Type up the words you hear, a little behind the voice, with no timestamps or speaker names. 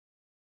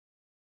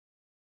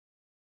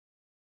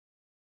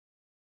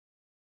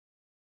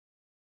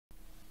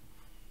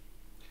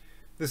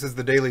This is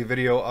the daily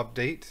video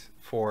update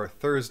for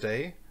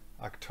Thursday,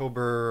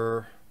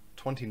 October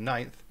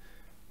 29th,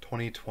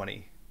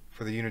 2020.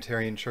 For the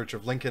Unitarian Church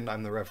of Lincoln,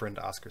 I'm the Reverend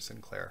Oscar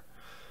Sinclair.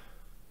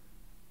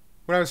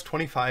 When I was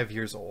 25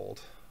 years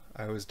old,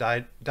 I was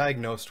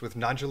diagnosed with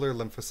nodular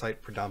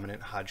lymphocyte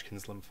predominant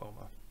Hodgkin's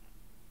lymphoma.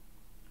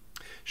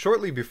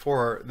 Shortly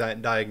before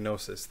that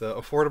diagnosis, the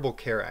Affordable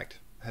Care Act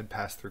had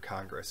passed through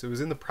Congress. It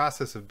was in the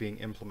process of being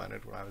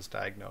implemented when I was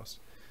diagnosed.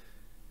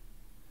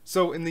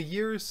 So in the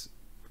years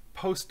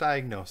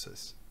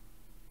post-diagnosis,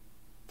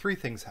 three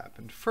things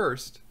happened.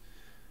 First,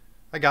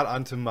 I got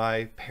onto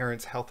my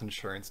parents' health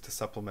insurance to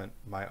supplement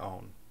my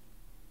own.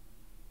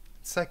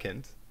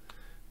 Second,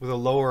 with a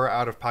lower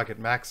out-of-pocket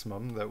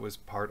maximum that was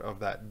part of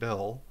that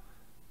bill,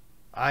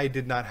 I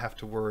did not have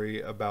to worry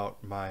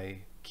about my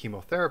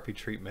chemotherapy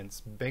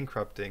treatments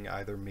bankrupting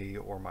either me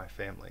or my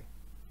family.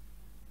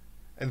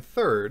 And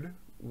third,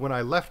 when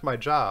I left my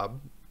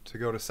job to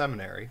go to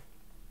seminary,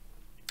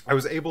 I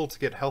was able to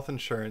get health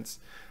insurance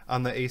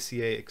on the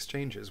ACA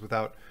exchanges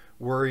without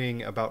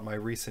worrying about my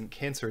recent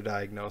cancer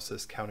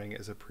diagnosis counting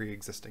as a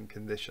pre-existing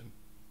condition.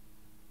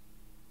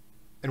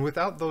 And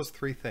without those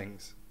three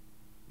things,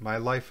 my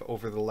life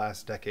over the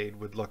last decade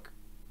would look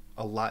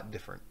a lot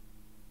different.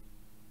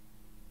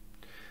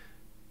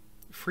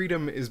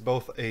 Freedom is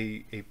both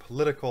a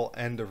political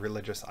and a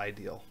religious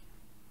ideal.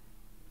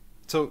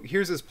 So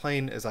here's as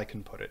plain as I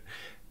can put it.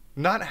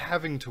 Not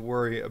having to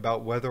worry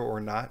about whether or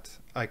not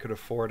I could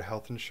afford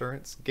health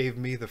insurance gave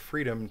me the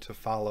freedom to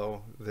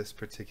follow this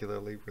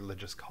particularly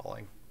religious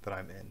calling that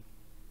I'm in.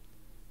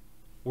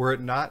 Were it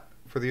not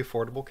for the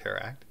Affordable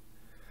Care Act,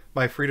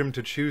 my freedom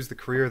to choose the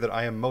career that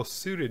I am most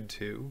suited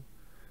to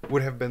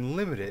would have been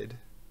limited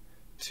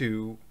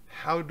to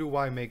how do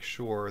I make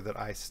sure that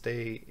I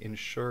stay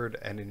insured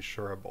and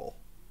insurable.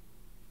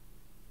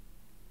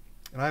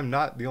 And I'm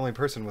not the only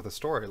person with a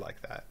story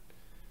like that.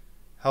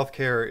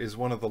 Healthcare is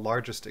one of the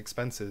largest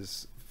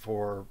expenses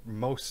for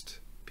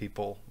most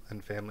people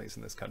and families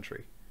in this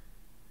country.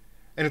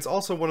 And it's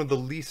also one of the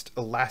least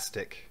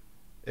elastic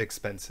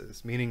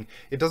expenses, meaning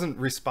it doesn't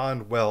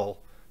respond well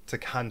to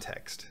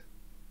context.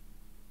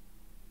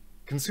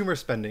 Consumer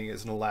spending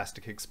is an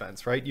elastic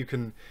expense, right? You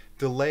can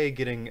delay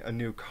getting a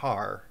new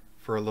car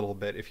for a little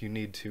bit if you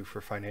need to for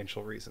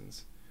financial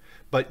reasons,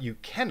 but you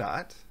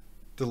cannot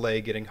delay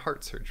getting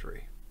heart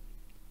surgery.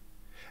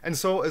 And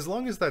so as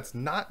long as that's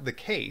not the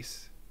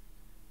case,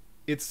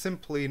 it's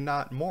simply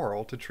not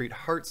moral to treat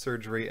heart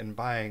surgery and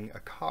buying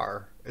a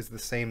car as the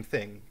same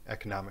thing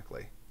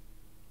economically.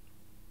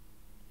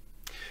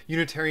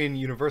 Unitarian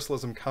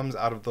Universalism comes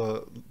out of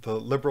the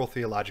liberal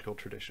theological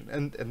tradition,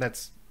 and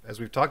that's,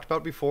 as we've talked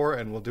about before,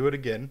 and we'll do it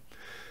again,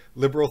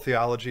 liberal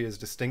theology is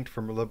distinct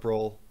from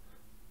liberal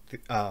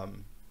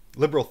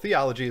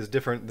theology is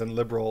different than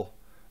liberal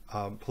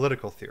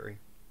political theory,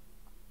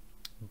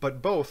 but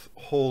both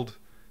hold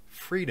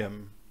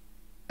freedom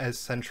as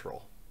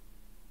central.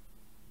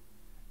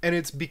 And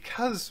it's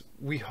because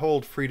we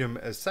hold freedom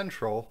as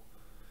central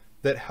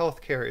that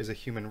healthcare is a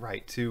human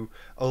right, to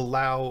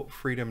allow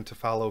freedom to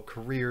follow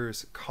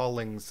careers,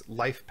 callings,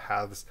 life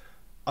paths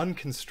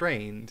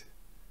unconstrained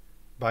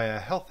by a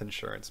health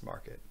insurance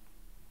market.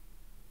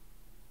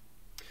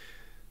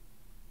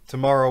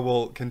 Tomorrow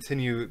we'll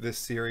continue this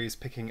series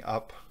picking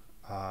up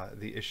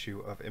the issue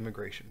of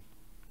immigration.